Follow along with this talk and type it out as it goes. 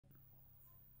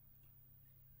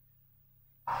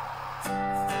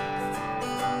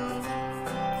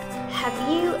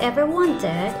Have you ever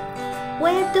wondered,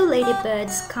 where do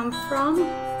ladybirds come from?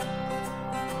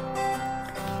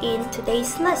 In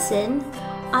today's lesson,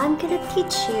 I'm gonna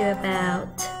teach you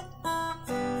about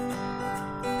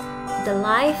the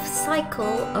life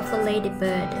cycle of a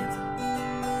ladybird.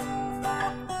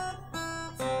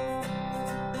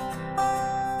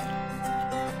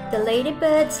 The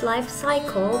ladybird's life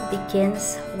cycle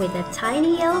begins with the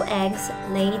tiny yellow eggs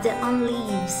laid on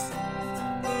leaves.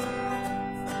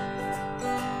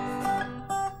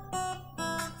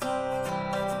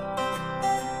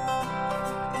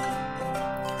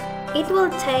 It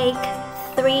will take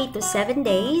 3 to 7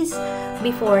 days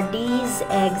before these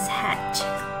eggs hatch.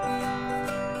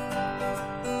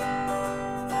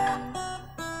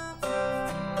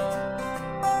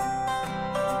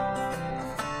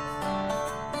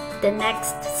 The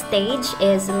next stage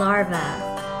is larva.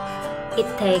 It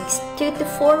takes 2 to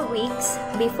 4 weeks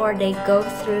before they go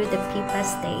through the pupa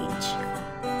stage.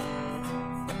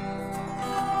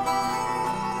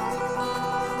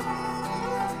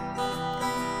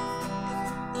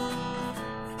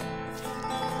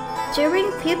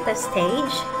 During pupa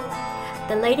stage,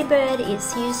 the ladybird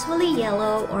is usually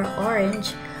yellow or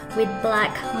orange with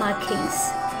black markings.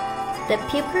 The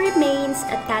pupa remains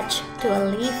attached to a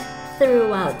leaf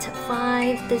throughout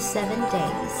 5 to 7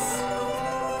 days.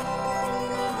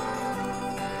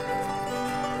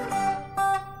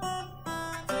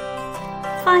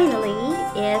 Finally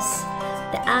is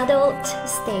the adult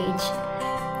stage.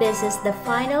 This is the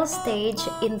final stage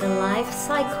in the life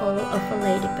cycle of a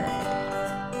ladybird.